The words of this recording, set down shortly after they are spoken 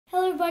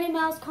everybody,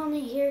 Miles Conley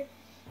here,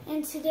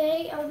 and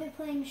today I'll be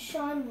playing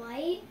Shaun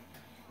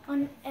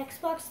on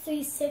Xbox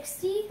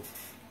 360,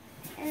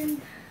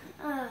 and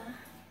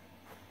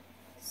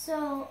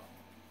so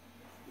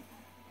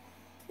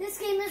this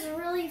game is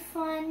really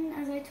fun,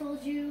 as I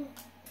told you,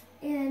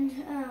 and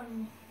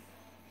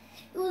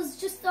it was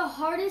just the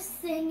hardest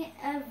thing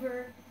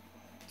ever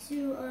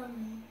to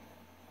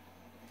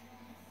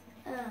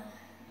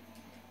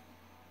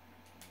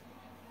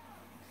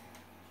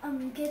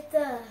get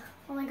the,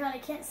 oh my god, I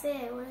can't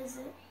say it, what is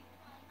it?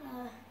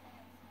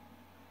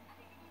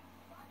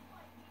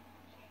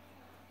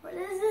 What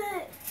is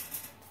it?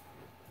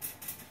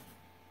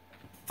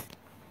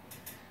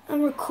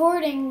 I'm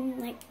recording,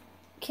 like,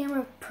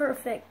 camera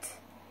perfect.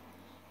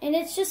 And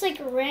it's just,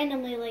 like,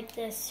 randomly like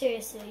this,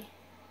 seriously.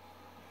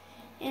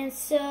 And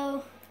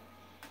so,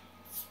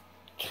 it's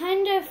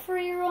kind of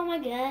free roam, I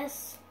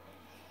guess.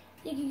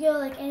 You can go,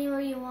 like,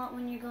 anywhere you want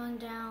when you're going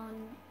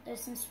down.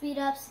 There's some speed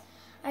ups.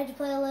 I had to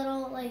play a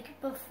little, like,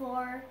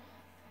 before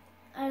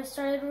I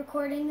started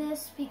recording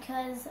this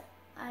because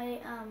I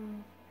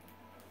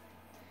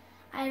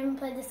haven't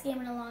played this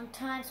game in a long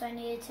time, so I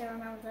needed to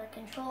remember the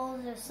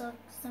controls. There's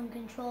some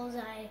controls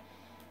I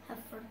have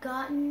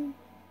forgotten,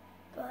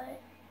 but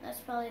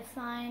that's probably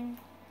fine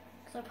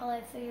because I'll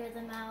probably figure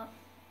them out.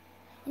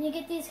 And you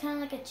get these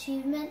kind of like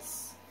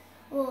achievements.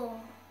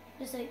 Well,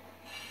 just like,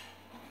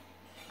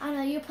 I don't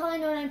know, you probably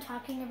know what I'm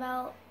talking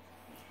about.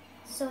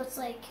 So it's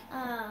like,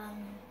 oh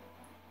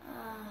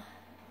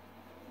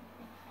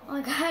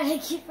my god, I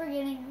keep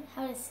forgetting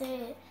how to say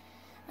it.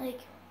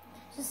 Like,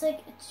 just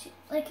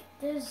like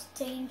there's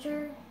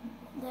danger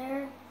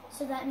there,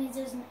 so that means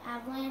there's an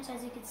avalanche,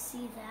 as you can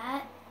see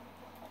that.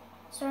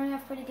 Starting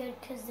off pretty good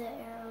because the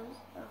arrows,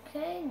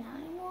 okay, not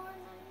anymore.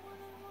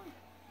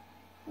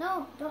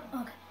 No, don't,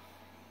 okay.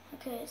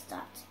 Okay, it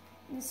stopped.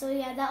 And so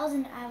yeah, that was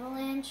an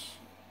avalanche.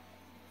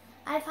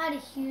 I've had a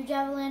huge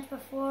avalanche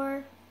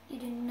before. You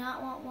do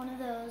not want one of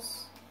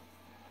those.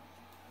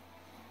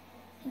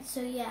 And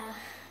so yeah,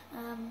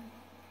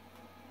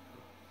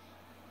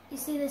 you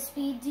see the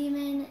speed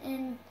demon,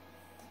 and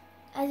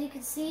as you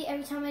can see,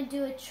 every time I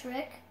do a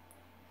trick,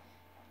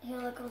 here,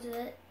 look, I'll do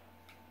it.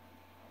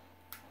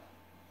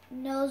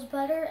 Nose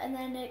butter, and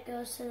then it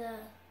goes to the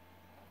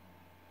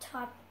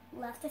top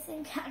left, I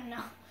think. I don't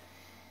know.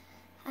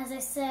 As I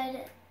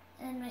said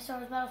in my Star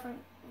Wars Battlefront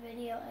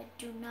video, I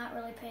do not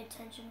really pay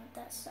attention with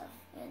that stuff,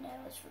 and I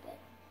always forget.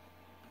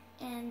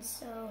 And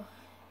so,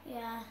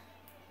 yeah.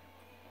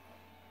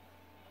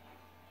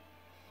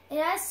 It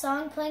has a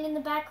song playing in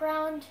the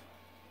background,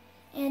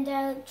 and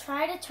I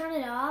try to turn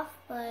it off,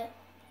 but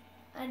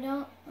I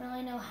don't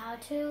really know how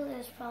to.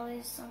 There's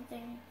probably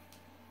something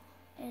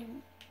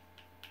in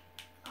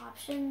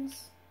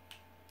options,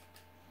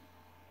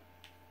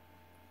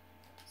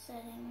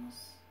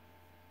 settings.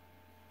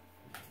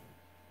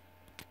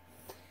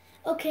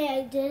 Okay,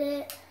 I did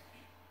it.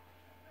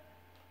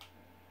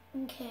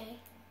 Okay.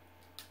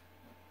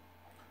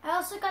 I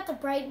also got the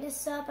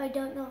brightness up. I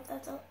don't know if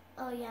that's a,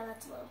 oh yeah,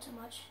 that's a little too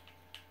much.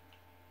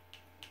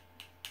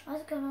 Why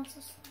is it going on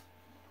so slow?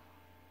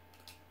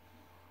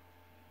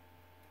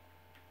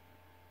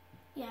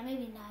 Yeah,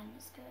 maybe 9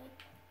 is good.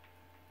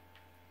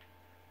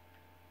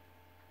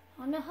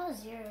 I don't know how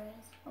 0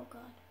 is. Oh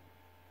god.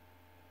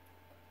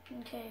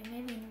 Okay,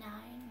 maybe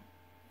 9.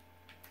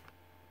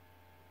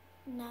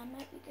 9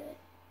 might be good.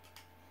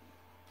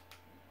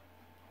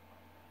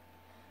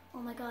 Oh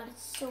my god,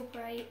 it's so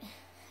bright.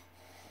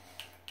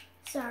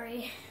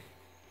 Sorry.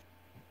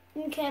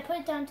 Okay, I put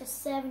it down to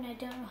 7. I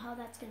don't know how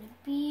that's gonna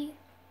be.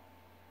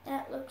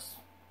 That looks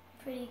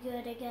pretty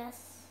good, I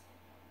guess.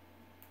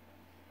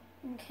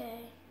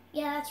 Okay.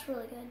 Yeah, that's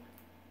really good.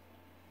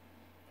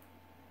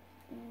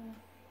 Am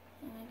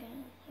I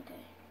gonna,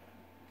 okay.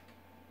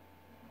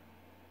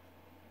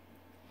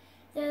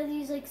 There are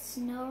these like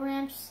snow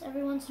ramps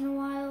every once in a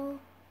while.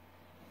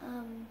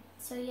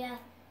 So yeah.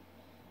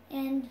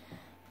 And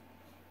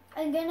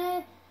I'm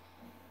gonna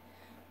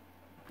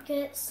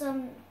get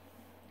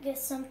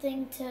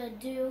something to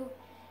do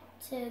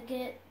to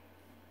get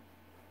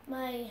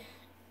my,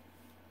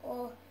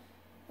 well,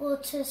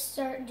 to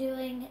start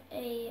doing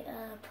a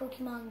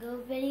Pokemon Go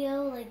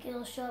video. Like,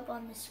 it'll show up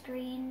on the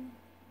screen,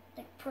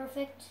 like,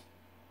 perfect.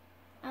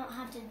 I don't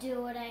have to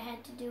do what I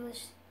had to do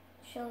with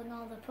showing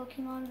all the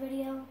Pokemon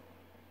video.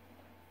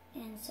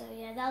 And so,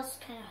 yeah, that was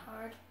kind of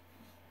hard.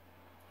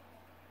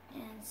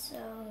 And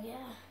so,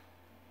 yeah.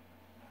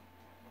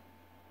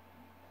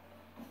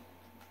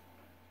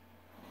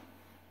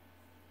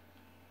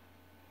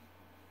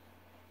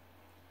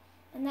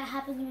 And that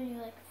happens when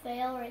you, like,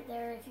 fail right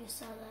there. If you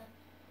saw the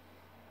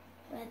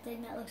red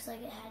thing that looks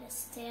like it had a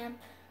stamp,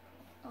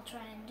 I'll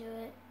try and do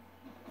it.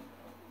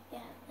 Yeah,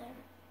 there.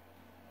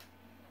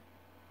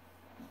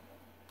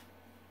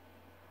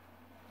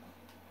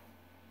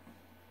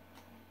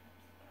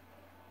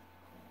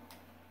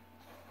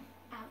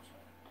 Ouch.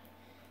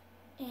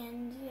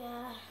 And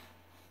yeah,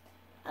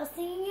 I was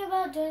thinking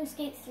about doing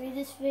Skate 3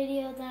 this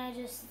video, then I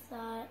just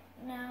thought,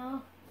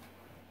 no.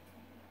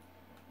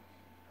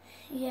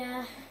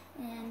 Yeah,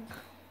 and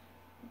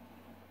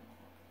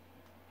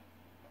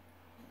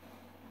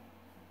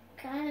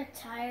kind of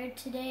tired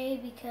today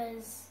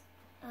because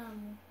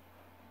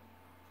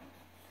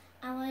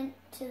I went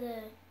to the,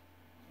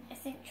 I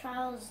think,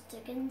 Charles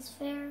Dickens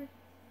Fair,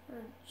 or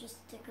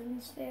just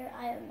Dickens Fair,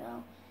 I don't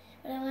know.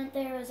 But I went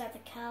there, it was at the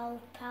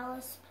Cal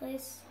Palace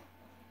place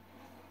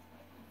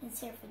in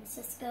San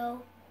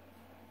Francisco,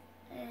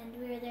 and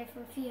we were there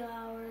for a few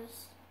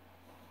hours.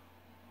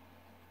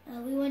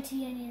 We went to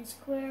Union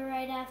Square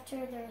right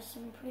after. There was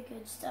some pretty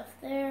good stuff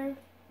there.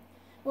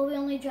 Well, we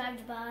only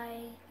drove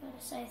by, got a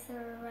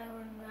Scyther,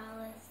 Rywer, and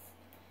Rowlith,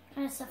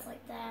 kind of stuff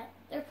like that.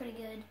 They're pretty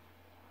good,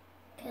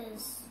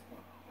 because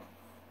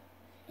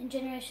in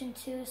Generation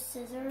 2,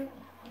 Scissor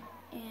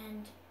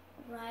and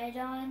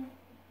Rhydon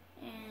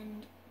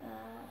and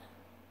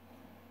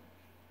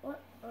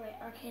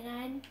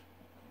Arcanine,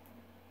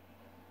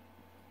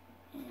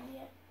 and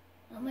yeah,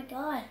 oh my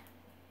god.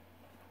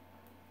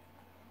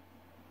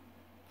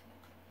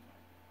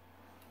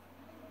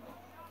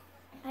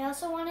 I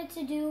also wanted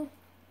to do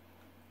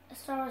a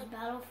Star Wars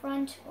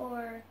Battlefront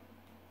or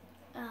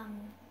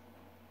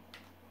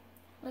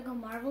Lego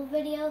Marvel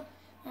video,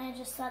 and I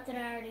just thought that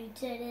I already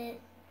did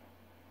it,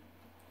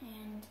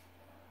 and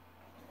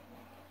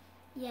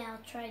yeah,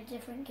 I'll try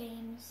different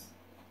games.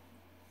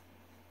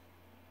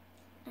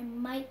 I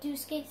might do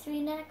Skate 3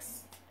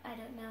 next, I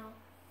don't know.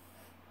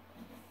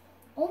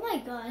 Oh my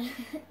god,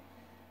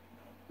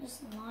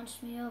 just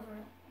launched me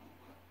over.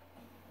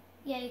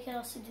 Yeah, you could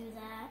also do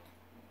that.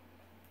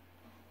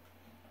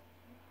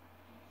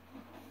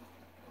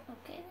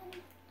 Okay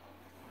then.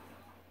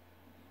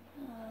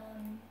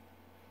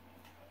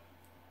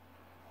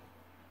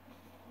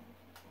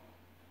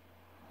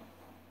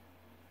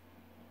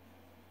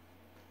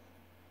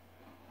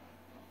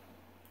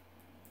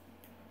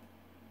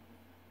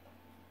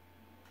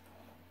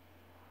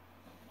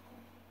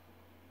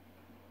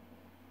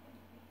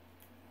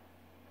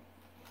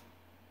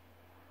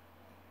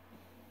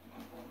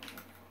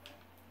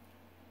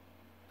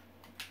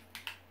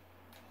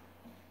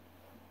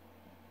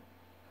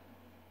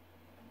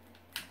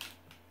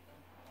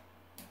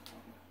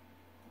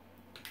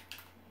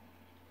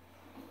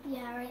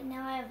 Yeah, right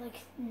now I have like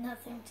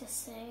nothing to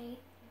say.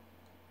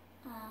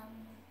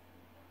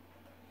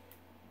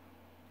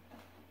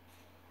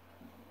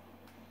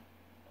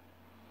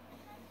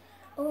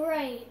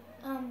 Alright,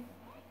 I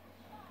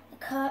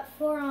caught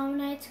 4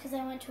 Omnites because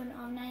I went to an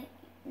Omnite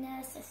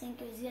nest. I think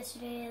it was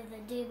yesterday or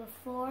the day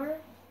before.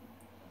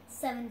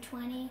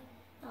 720,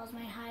 that was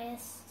my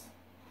highest.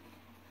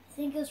 I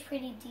think it was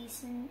pretty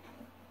decent.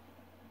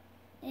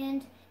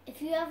 And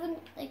if you haven't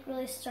like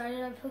really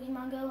started on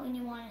Pokemon Go and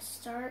you want to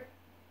start,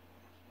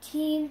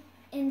 Team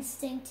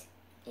Instinct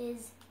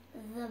is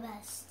the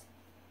best.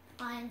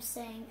 I'm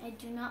saying I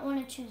do not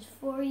want to choose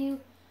for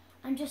you.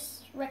 I'm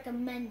just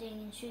recommending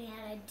and shooting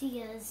out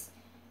ideas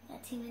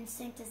that Team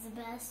Instinct is the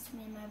best.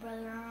 Me and my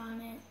brother are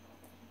on it.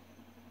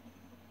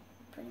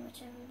 Pretty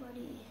much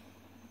everybody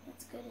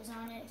that's good is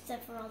on it,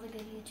 except for all the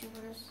good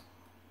YouTubers.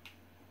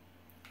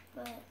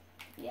 But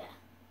yeah.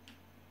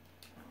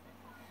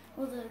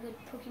 All the good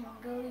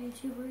Pokemon Go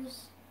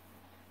YouTubers.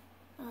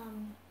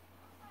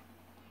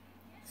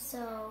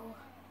 So,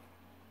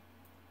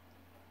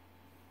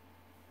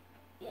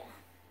 yeah.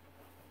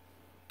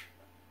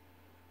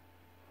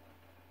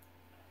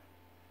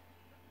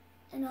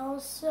 And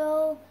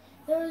also,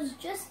 there was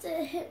just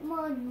a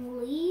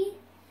Hitmonlee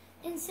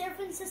in San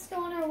Francisco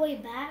on our way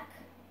back,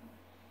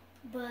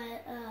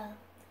 but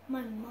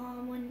my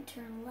mom wouldn't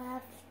turn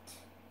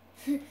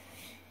left.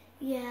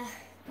 Yeah,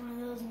 one of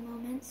those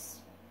moments.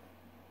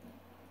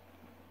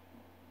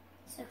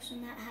 Sucks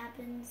when that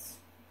happens.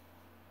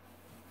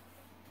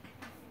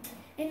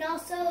 And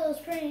also, it was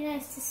pretty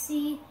nice to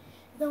see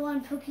the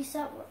one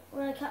Pokestop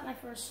where I caught my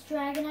first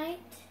Dragonite.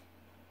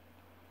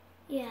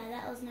 Yeah,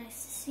 that was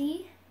nice to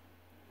see.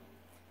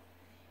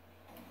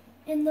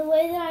 And the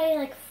way that I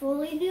like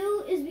fully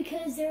knew is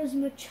because there was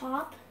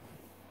Machop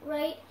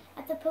right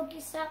at the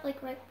Pokestop,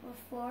 like right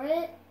before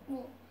it.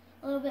 Well,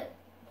 a little bit,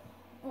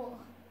 well,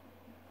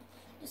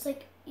 just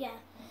like, yeah,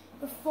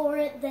 before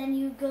it, then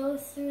you go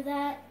through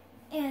that.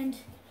 And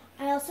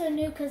I also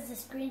knew because the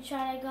screenshot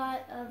I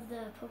got of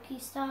the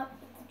Pokestop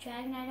with the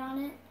Dragonite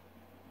on it.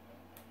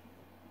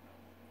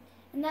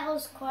 And that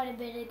was quite a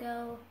bit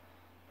ago.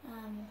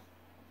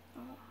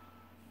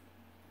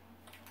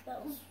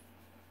 That was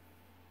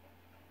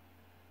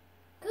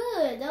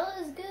good. That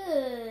was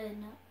good.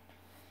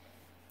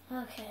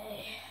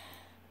 Okay.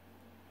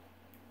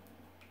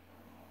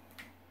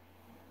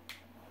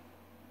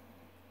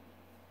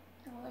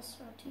 Now let's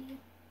throw to you.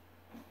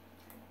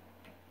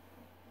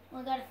 Oh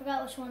my god, I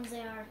forgot which ones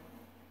they are.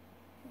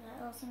 Is that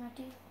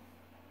LSMRT?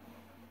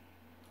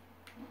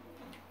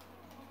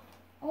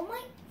 Oh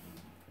my!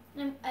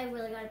 I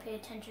really gotta pay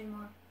attention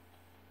more.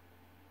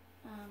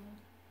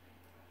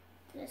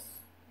 This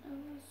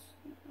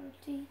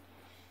LSMRT.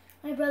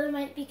 My brother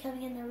might be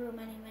coming in the room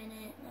any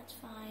minute. That's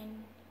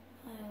fine.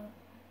 I'll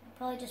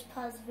probably just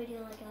pause the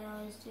video like I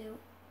always do.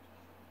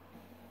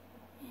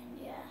 And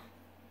yeah.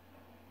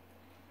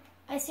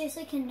 I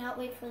seriously cannot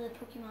wait for the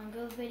Pokemon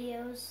Go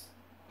videos.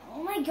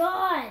 Oh my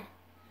god!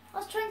 I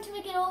was trying to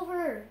make it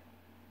over.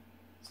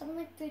 It's happened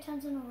like 3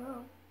 times in a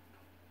row.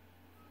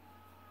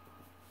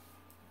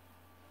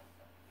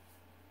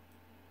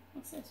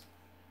 What's this?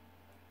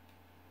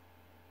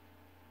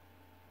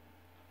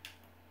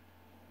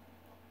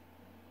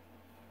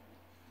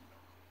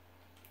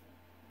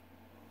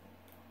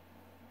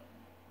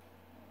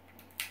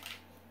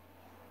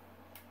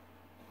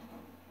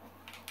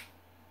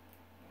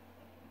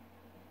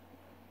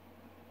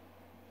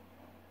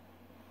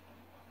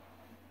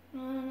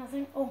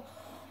 Nothing. Oh.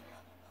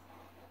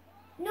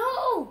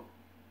 No!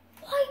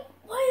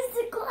 Why is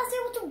the glass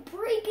able to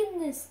break in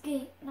this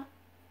game? Not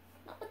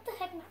what the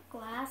heck, not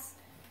glass.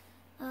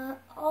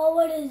 Oh,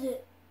 what is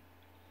it?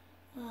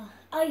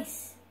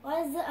 Ice.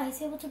 Why is the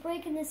ice able to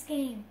break in this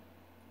game?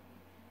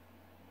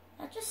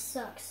 That just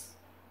sucks.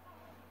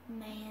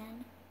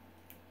 Man.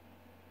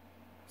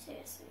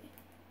 Seriously.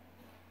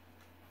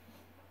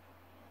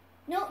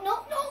 No,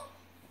 no, no!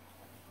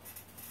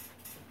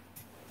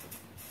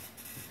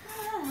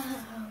 Oh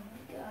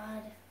my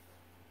god.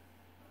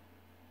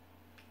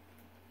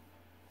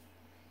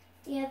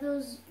 Yeah,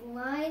 those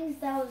lines,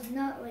 that was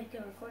not like a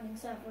recording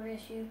software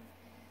issue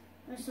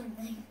or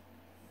something.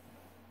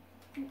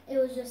 It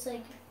was just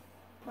like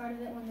part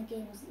of it when the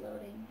game was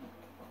loading.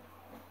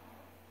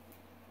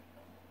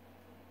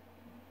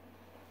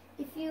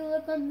 If you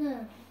look on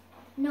the...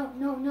 No.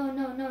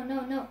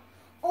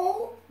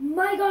 Oh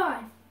my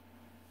god!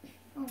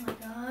 Oh my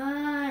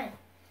god!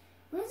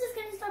 When is this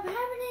gonna stop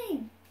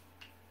happening?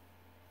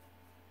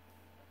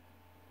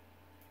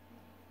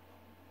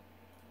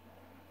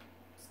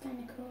 It's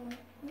kind of cool.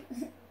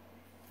 It's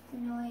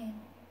annoying.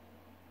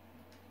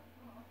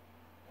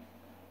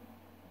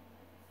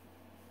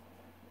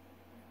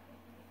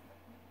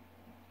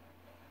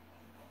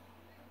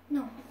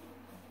 No.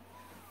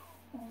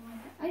 Oh my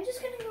god. I'm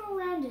just gonna go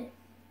around it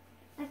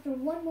after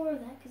one more of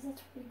that because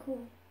that's pretty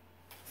cool.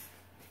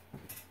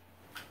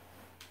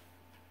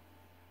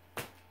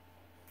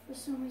 For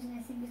some reason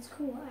I think it's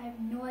cool. I have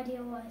no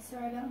idea why.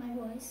 Sorry about my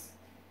voice.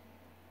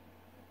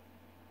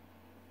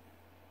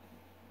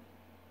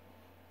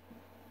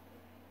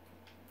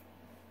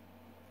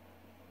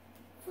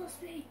 Full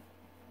speed.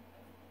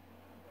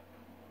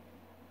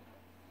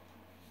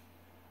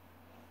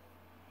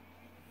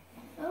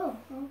 Oh,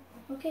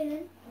 okay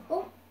then.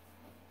 Oh.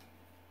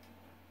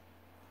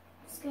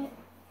 This guy.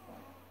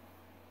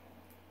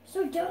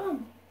 So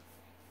dumb.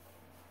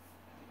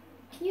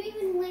 Can you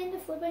even land a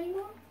flip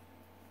anymore?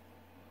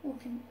 Oh,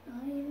 can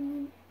I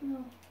even?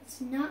 No,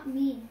 it's not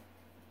me.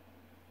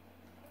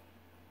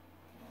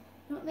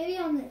 No, maybe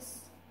on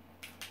this.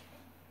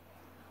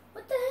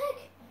 What the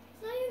heck?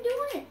 It's not even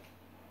doing it.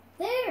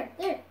 There,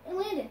 it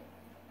landed.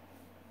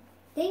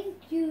 Thank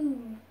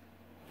you.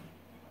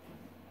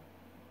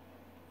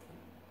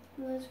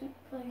 Well, it's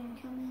probably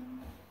gonna come in.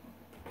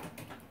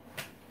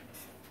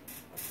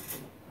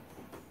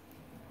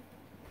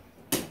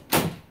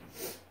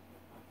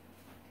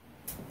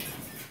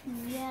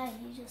 Yeah,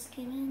 he just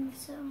came in,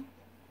 so.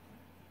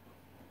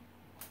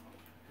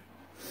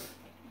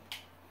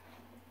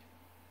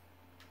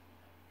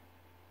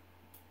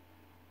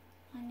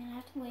 I'm gonna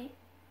have to wait.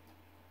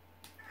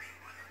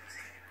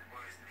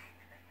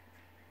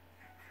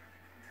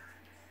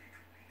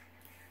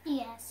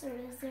 Yeah, so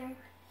it is there.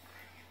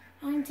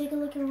 I'm gonna take a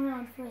look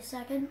around for a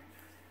second.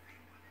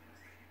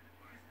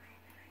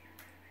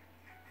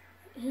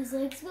 His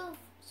legs go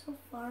so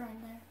far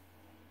in there.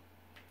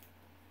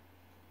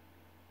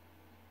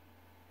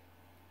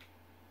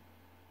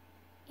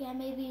 Yeah,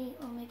 maybe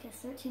I'll make a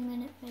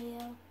 13-minute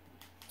video.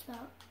 It's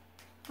about,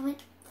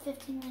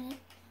 15 minutes.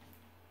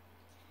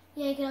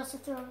 Yeah, you can also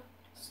throw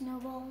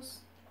snowballs.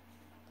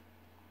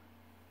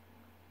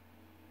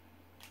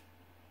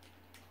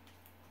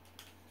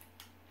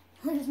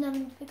 There's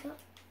nothing to pick up.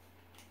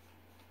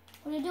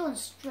 What are you doing?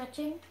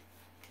 Stretching?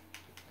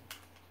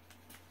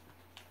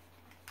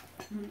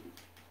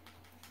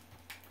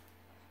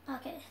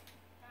 Okay.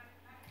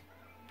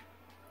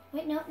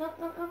 Wait, no, not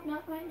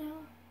right now.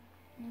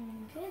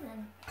 Okay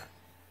then.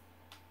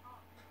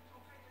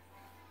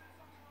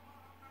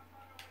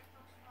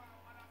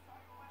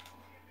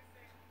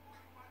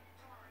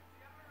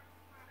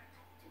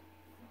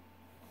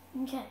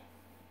 Okay.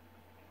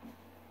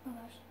 Oh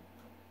gosh.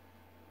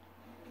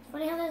 It's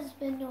funny how there's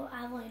been no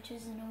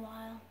avalanches in a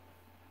while.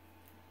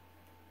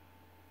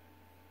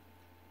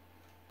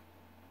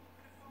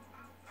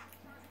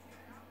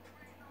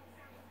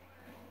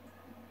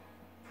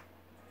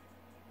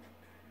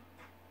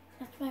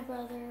 That's my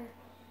brother.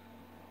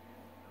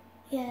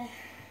 Yeah.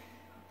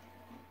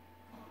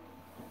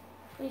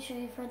 Pretty sure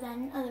you've heard that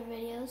in other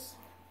videos.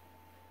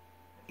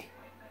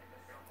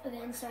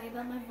 Again, sorry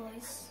about my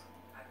voice.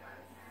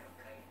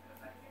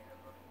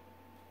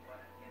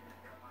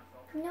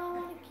 No, I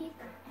want to keep.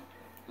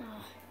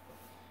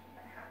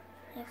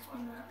 Next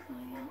one was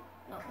going out.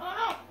 No.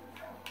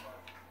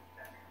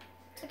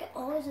 It's like it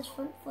always just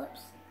front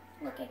flips.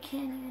 Look, I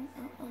can't even.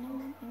 Oh no,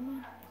 never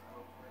mind.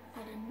 I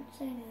didn't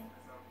say anything.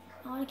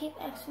 I want to keep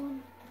X1.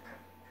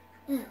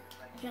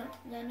 Jump.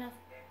 Is that enough?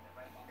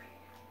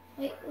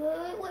 Wait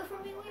for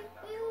me.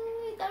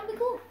 Wait. That'll be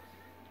cool.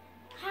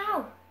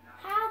 How?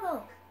 How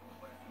though?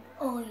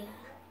 Oh yeah.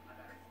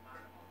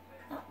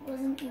 That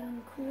wasn't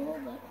even cool,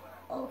 but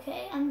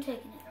okay, I'm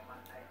taking it.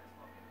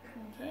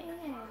 Okay,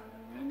 I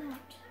ran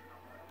out.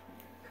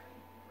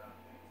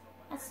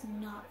 That's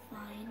not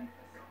fine.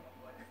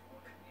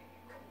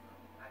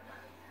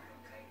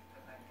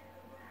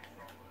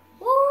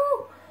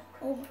 Woo!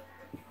 Oh,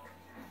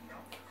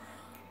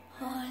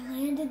 I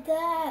landed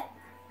that.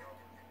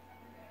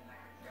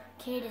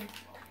 Caden,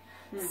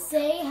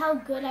 say how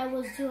good I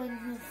was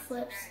doing the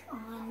flips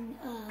on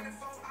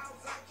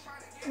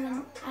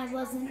when I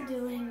wasn't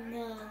doing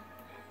the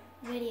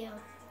video.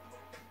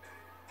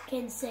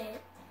 Caden, say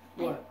it.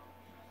 What?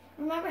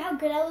 Remember how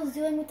good I was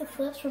doing with the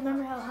flips?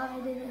 Remember how hard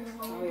I did it?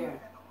 Oh yeah.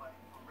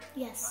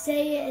 Yes,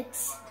 say it.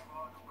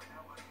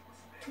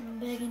 I'm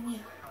begging you.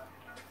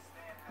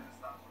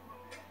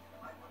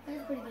 That's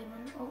a pretty good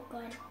one. Oh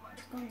god,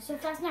 it's going so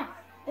fast now.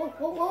 Whoa,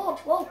 whoa, whoa,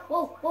 whoa,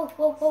 whoa, whoa,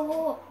 whoa, whoa, whoa,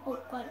 whoa. Oh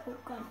god, oh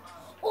god.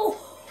 Oh!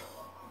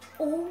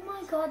 Oh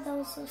my god, that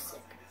was so sick.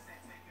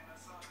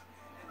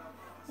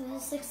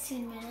 This is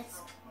 16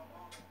 minutes.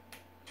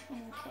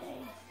 Okay,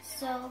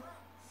 so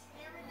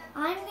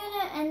I'm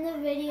gonna end the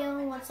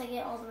video once I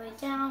get all the way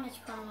down. It's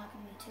probably not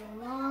gonna be too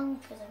long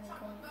because I've been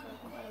going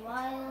for quite a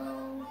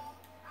while.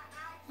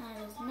 That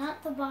is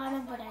not the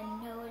bottom, but I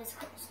know it is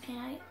close. Can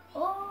I?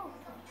 Oh!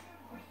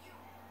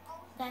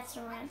 That's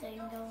a rant that I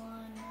can go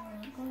on.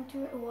 I'm not going to.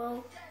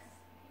 Whoa.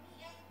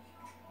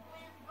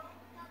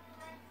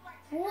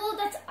 Whoa,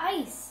 that's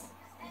ice.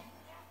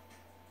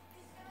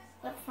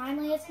 But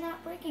finally, it's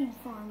not breaking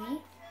for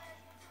me.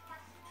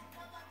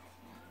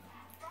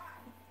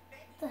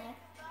 What the heck?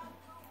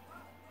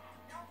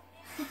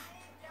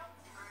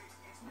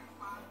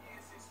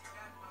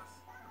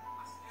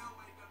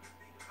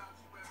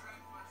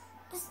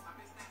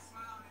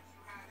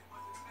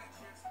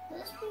 Will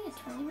this be a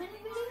 20-minute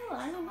video?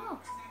 I don't know.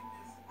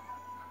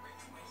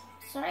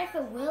 Sorry if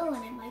it will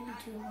and it might be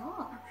too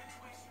long.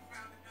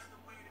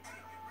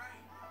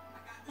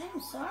 I'm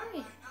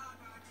sorry.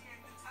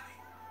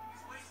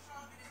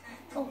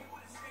 Oh.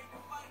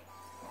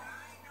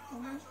 Oh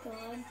my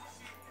god.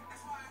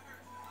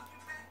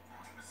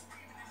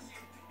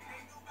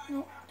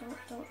 No,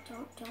 don't do it,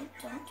 don't do it,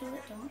 don't do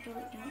it, don't do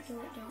it, don't do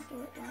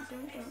it, don't do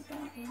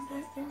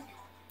it, don't.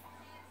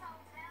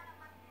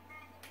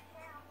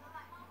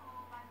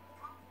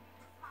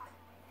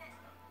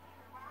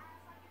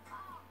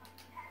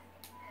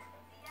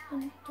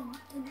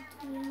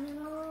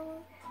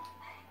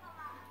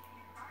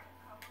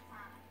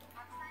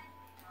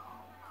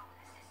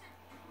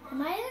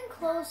 Am I even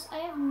close? I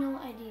have no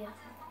idea.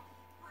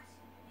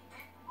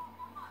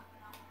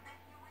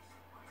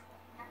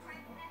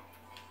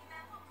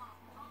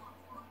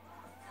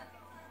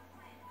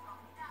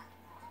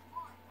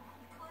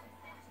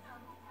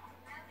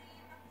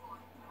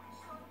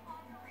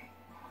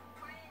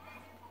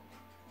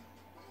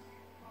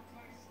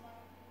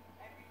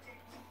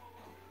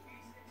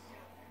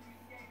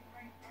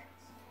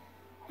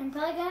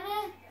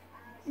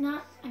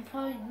 I'm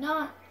probably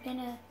not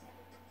gonna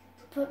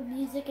put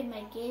music in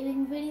my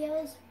gaming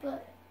videos,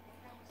 but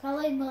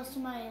probably most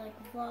of my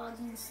like vlogs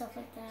and stuff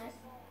like that.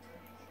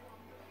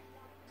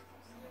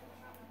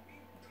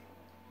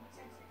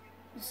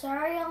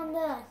 Sorry on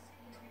the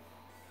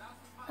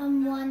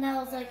one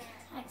that was like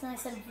accidentally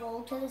said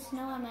vlog to the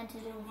snow. I meant to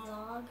do a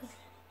vlog.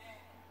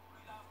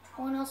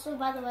 Oh, and also,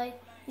 by the way,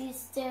 these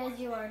stairs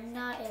you are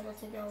not able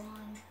to go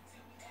on.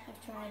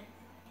 I've tried.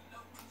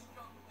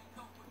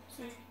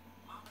 See?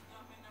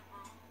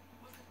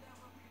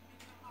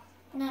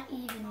 Not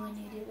even when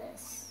you do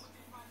this.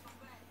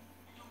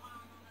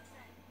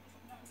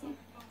 See?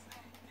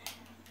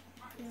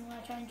 Even when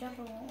I try and jump,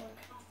 it won't work.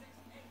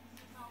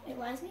 Wait,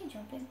 why isn't he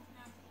jumping?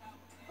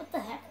 What the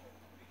heck?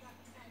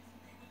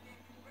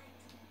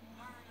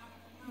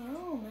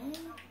 No, man.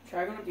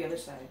 Try going up the other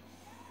side.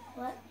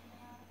 What?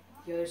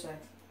 The other side.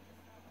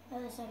 The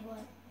other side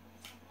what?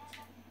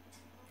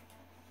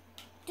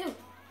 Dude!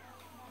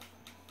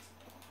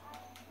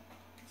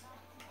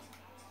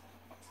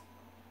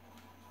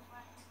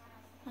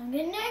 I'm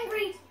getting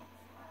angry!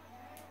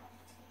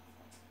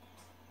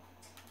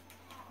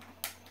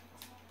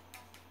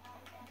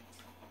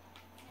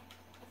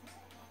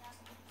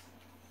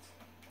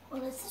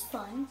 Well, this is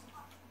fun.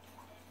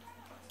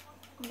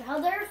 I wonder how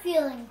they're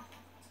feeling.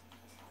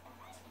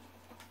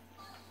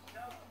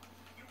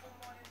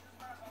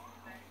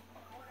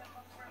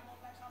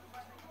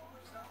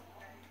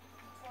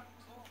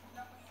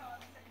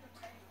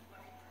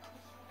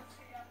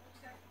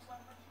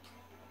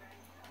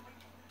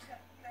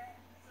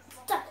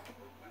 Stop.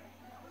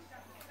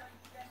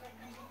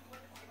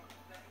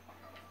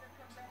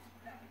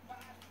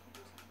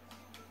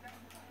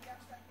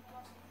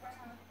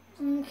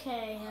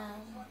 Okay,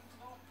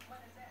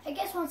 I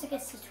guess once it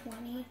gets to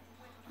 20,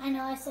 I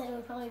know I said it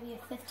would probably be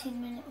a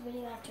 15-minute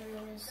video after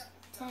it was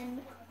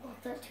 10 or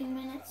 13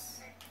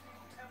 minutes.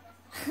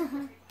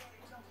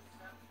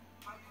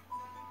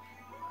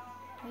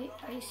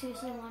 Are you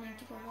seriously wanting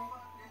to go there?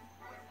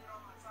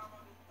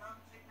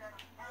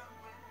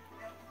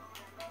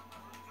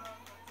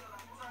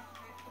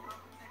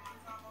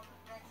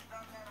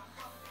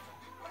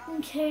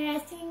 Okay, I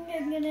think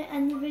I'm gonna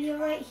end the video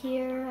right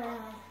here.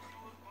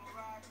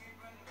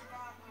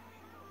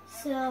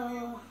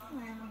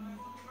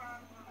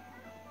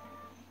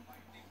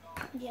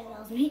 Yeah, that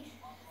was me.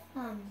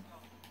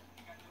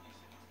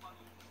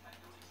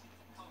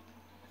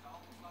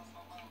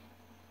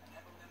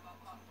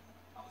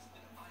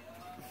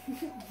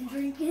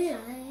 Drink it.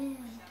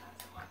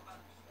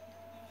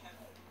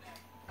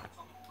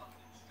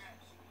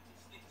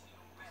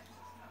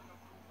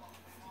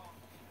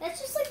 That's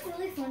just like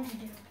really fun to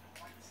do.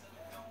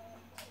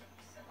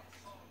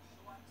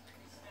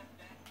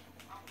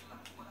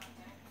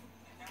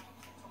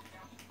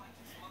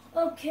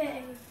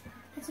 Okay,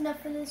 that's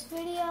enough for this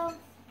video.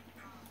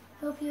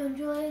 Hope you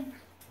enjoyed.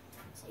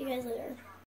 See you guys later.